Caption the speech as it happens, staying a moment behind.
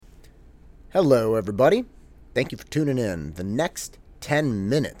Hello, everybody. Thank you for tuning in. The next 10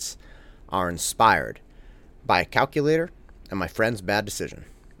 minutes are inspired by a calculator and my friend's bad decision.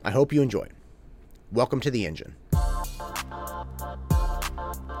 I hope you enjoy. Welcome to the engine.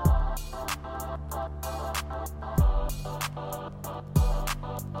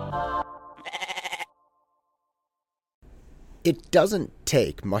 It doesn't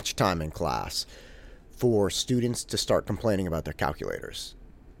take much time in class for students to start complaining about their calculators,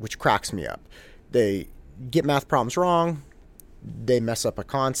 which cracks me up. They get math problems wrong, they mess up a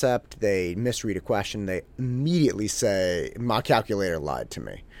concept, they misread a question, they immediately say, my calculator lied to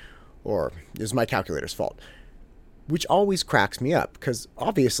me, or it was my calculator's fault, which always cracks me up, because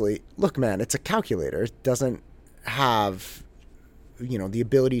obviously, look man, it's a calculator. It doesn't have the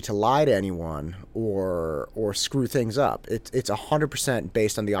ability to lie to anyone or screw things up. It's 100%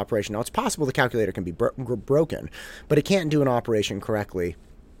 based on the operation. Now, it's possible the calculator can be broken, but it can't do an operation correctly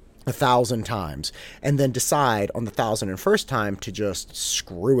 1,000 times and then decide on the 1,001st time to just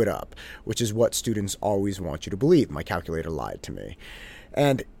screw it up, which is what students always want you to believe. My calculator lied to me.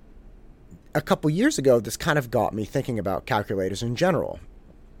 And a couple years ago, this kind of got me thinking about calculators in general.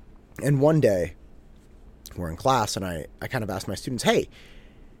 And one day, we're in class, and I kind of asked my students, hey,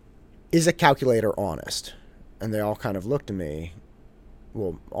 is a calculator honest? And they all kind of looked at me,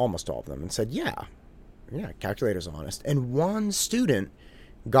 well, almost all of them, and said, yeah, calculator's honest. And one student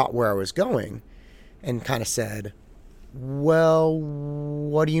got where I was going and kind of said, well,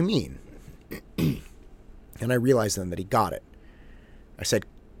 what do you mean? And I realized then that he got it. I said,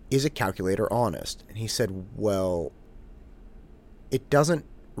 is a calculator honest? And he said, well, it doesn't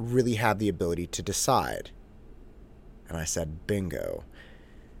really have the ability to decide. And I said, bingo.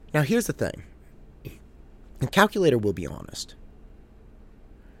 Now, here's the thing. A calculator will be honest.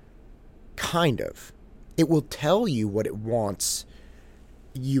 Kind of. It will tell you what it wants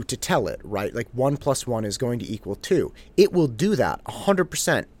you to tell it, right? Like 1 + 1 is going to equal 2. It will do that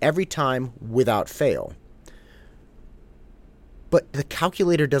 100% every time without fail. But the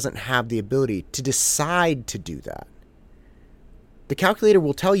calculator doesn't have the ability to decide to do that. The calculator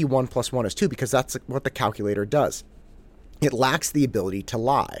will tell you 1 + 1 is 2 because that's what the calculator does. It lacks the ability to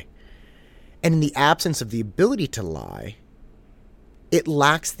lie. And in the absence of the ability to lie, it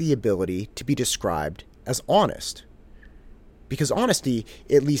lacks the ability to be described as honest. Because honesty,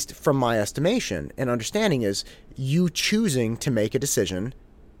 at least from my estimation and understanding, is you choosing to make a decision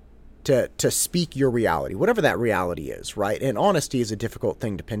to speak your reality, whatever that reality is, right? And honesty is a difficult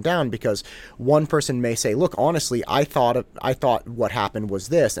thing to pin down because one person may say, look, honestly, I thought what happened was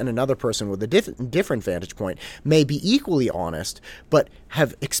this, and another person with a different vantage point may be equally honest, but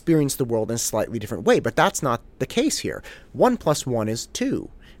have experienced the world in a slightly different way. But that's not the case here. 1 + 1 is 2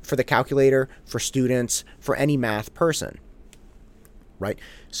 for the calculator, for students, for any math person, right?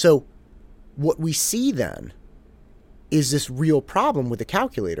 So what we see then is this real problem with the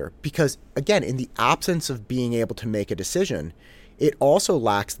calculator because, again, in the absence of being able to make a decision, it also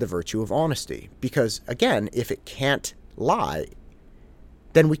lacks the virtue of honesty. Because, again, if it can't lie,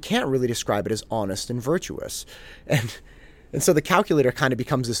 then we can't really describe it as honest and virtuous. And so the calculator kind of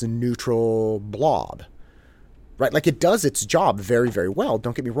becomes this neutral blob, right? Like, it does its job very, very well.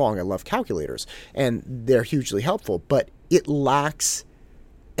 Don't get me wrong, I love calculators, and they're hugely helpful, but it lacks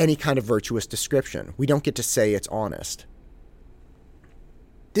any kind of virtuous description. We don't get to say it's honest.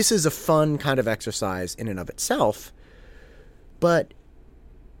 This is a fun kind of exercise in and of itself, but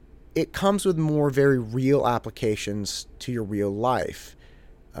it comes with more very real applications to your real life.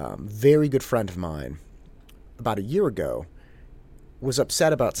 Very good friend of mine, about a year ago, was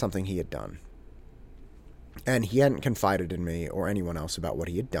upset about something he had done. And he hadn't confided in me or anyone else about what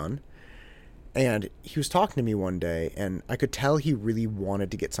he had done. And he was talking to me one day, and I could tell he really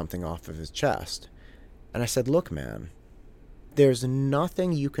wanted to get something off of his chest. And I said, look, man, there's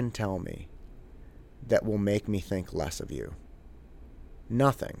nothing you can tell me that will make me think less of you.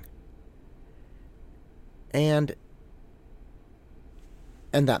 Nothing. And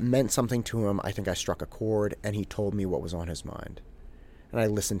that meant something to him. I think I struck a chord, and he told me what was on his mind. And I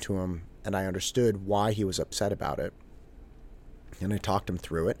listened to him, and I understood why he was upset about it. And I talked him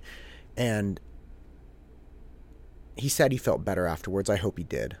through it. And he said he felt better afterwards. I hope he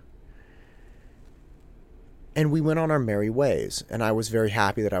did. And we went on our merry ways. And I was very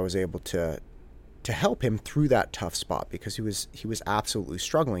happy that I was able to help him through that tough spot because he was absolutely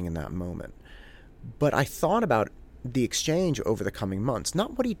struggling in that moment. But I thought about the exchange over the coming months.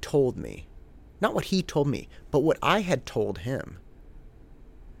 Not what he told me. Not what he told me. But what I had told him.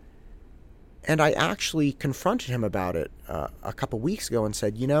 And I actually confronted him about it a couple weeks ago and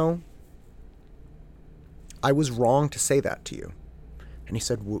said, I was wrong to say that to you. And he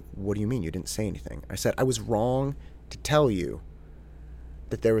said, what do you mean? You didn't say anything. I said, I was wrong to tell you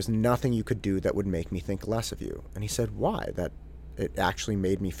that there was nothing you could do that would make me think less of you. And he said, why? That it actually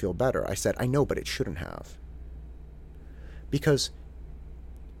made me feel better. I said, I know, but it shouldn't have. Because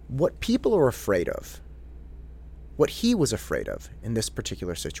what people are afraid of, what he was afraid of in this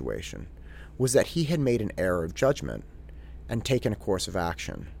particular situation, was that he had made an error of judgment and taken a course of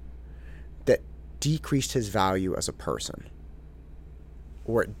action that decreased his value as a person,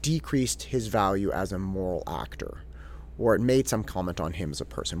 or it decreased his value as a moral actor, or it made some comment on him as a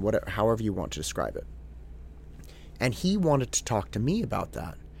person, whatever, however you want to describe it. And he wanted to talk to me about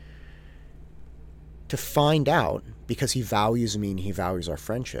that, to find out, because he values me and he values our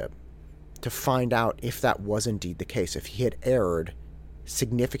friendship, to find out if that was indeed the case, if he had erred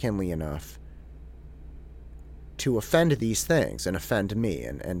significantly enough to offend these things and offend me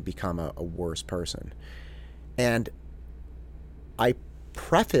and become a worse person. And I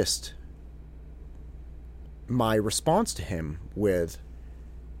prefaced my response to him with,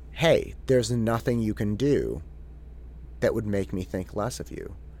 hey, there's nothing you can do that would make me think less of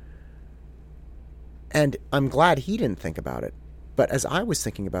you. And I'm glad he didn't think about it. But as I was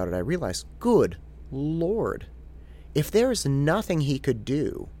thinking about it, I realized, good Lord, if there is nothing he could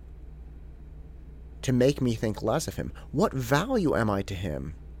do to make me think less of him, what value am I to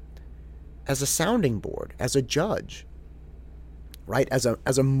him as a sounding board, as a judge, right? As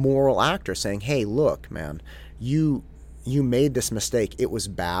a moral actor saying, hey, look, man, you made this mistake. It was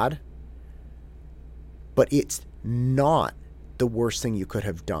bad, but it's not the worst thing you could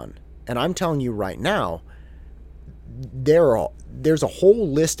have done. And I'm telling you right now, there's a whole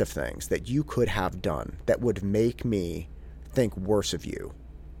list of things that you could have done that would make me think worse of you.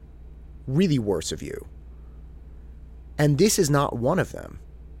 Really worse of you. And this is not one of them.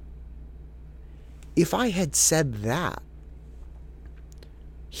 If I had said that,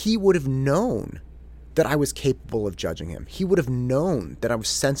 he would have known that I was capable of judging him. He would have known that I was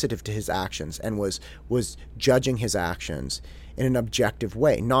sensitive to his actions and was judging his actions in an objective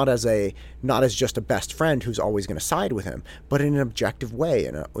way, not as just a best friend who's always going to side with him, but in an objective way,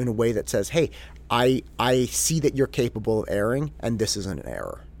 in a way that says, hey, I see that you're capable of erring, and this isn't an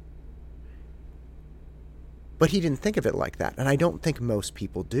error. But he didn't think of it like that, and I don't think most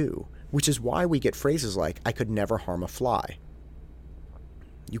people do, which is why we get phrases like, I could never harm a fly.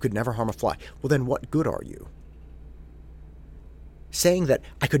 You could never harm a fly. Well, then what good are you? Saying that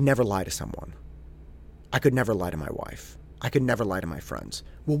I could never lie to someone. I could never lie to my wife. I could never lie to my friends.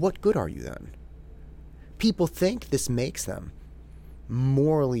 Well, what good are you then? People think this makes them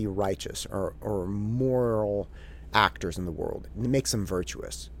morally righteous or moral actors in the world. It makes them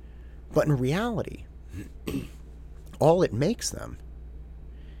virtuous. But in reality, all it makes them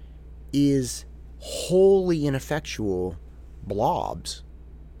is wholly ineffectual blobs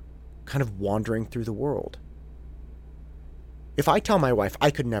kind of wandering through the world. If I tell my wife,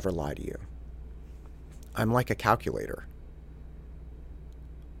 I could never lie to you, I'm like a calculator.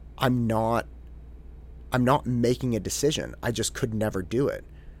 I'm not making a decision. I just could never do it.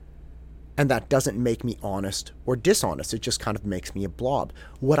 And that doesn't make me honest or dishonest. It just kind of makes me a blob.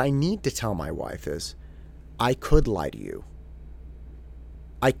 What I need to tell my wife is, I could lie to you.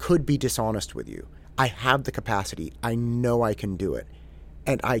 I could be dishonest with you. I have the capacity. I know I can do it.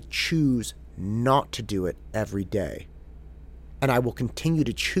 And I choose not to do it every day. And I will continue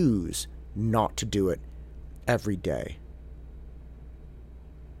to choose not to do it every day.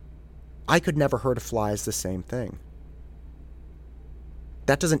 I could never hurt a fly is the same thing.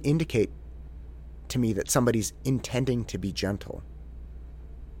 That doesn't indicate to me that somebody's intending to be gentle.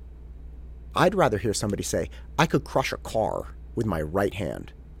 I'd rather hear somebody say, I could crush a car with my right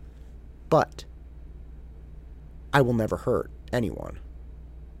hand, but I will never hurt anyone.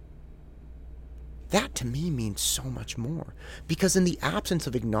 That to me means so much more, because in the absence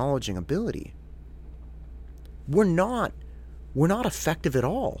of acknowledging ability, we're not effective at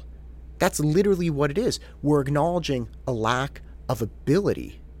all. That's literally what it is. We're acknowledging a lack of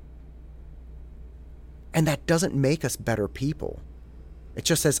ability. And that doesn't make us better people. It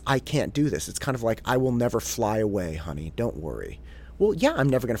just says, I can't do this. It's kind of like, I will never fly away, honey. Don't worry. Well, yeah, I'm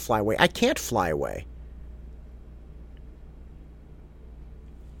never going to fly away. I can't fly away.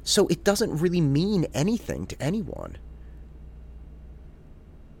 So it doesn't really mean anything to anyone.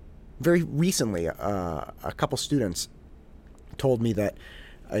 Very recently, a couple students told me that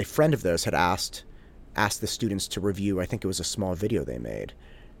a friend of theirs had asked the students to review, I think it was a small video they made.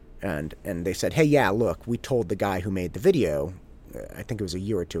 And they said, hey, yeah, look, we told the guy who made the video, I think it was a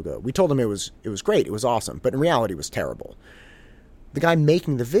year or two ago, we told him it was great, it was awesome, but in reality it was terrible. The guy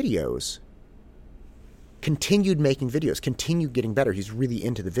making the videos continued making videos, continued getting better. He's really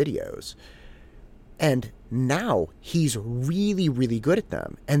into the videos. And now he's really, really good at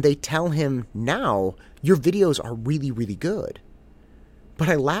them. And they tell him now, your videos are really, really good. But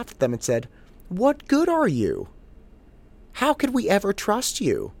I laughed at them and said, what good are you? How could we ever trust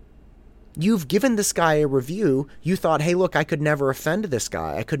you? You've given this guy a review. You thought, hey, look, I could never offend this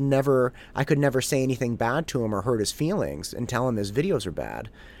guy. I could never say anything bad to him or hurt his feelings and tell him his videos are bad.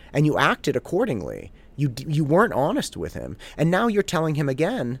 And you acted accordingly. You weren't honest with him. And now you're telling him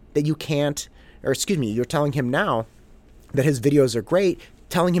again that you can't, or excuse me, you're telling him now that his videos are great,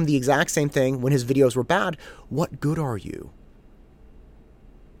 telling him the exact same thing when his videos were bad. What good are you?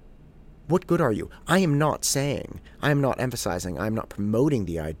 What good are you? I am not emphasizing, I am not promoting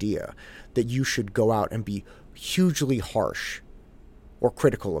the idea that you should go out and be hugely harsh or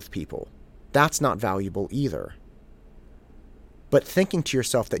critical of people. That's not valuable either. But thinking to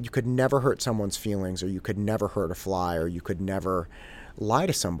yourself that you could never hurt someone's feelings, or you could never hurt a fly, or you could never lie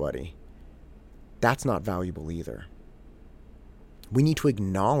to somebody, that's not valuable either. We need to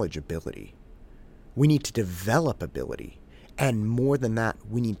acknowledge ability. We need to develop ability. And more than that,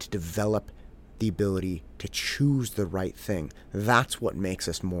 we need to develop the ability to choose the right thing. That's what makes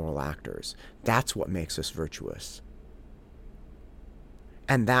us moral actors. That's what makes us virtuous.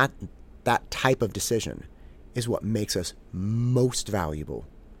 And that type of decision is what makes us most valuable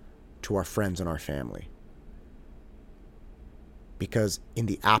to our friends and our family. Because in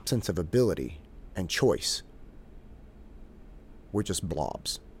the absence of ability and choice, we're just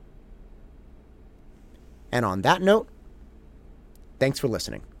blobs. And on that note, thanks for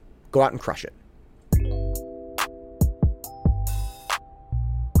listening. Go out and crush it.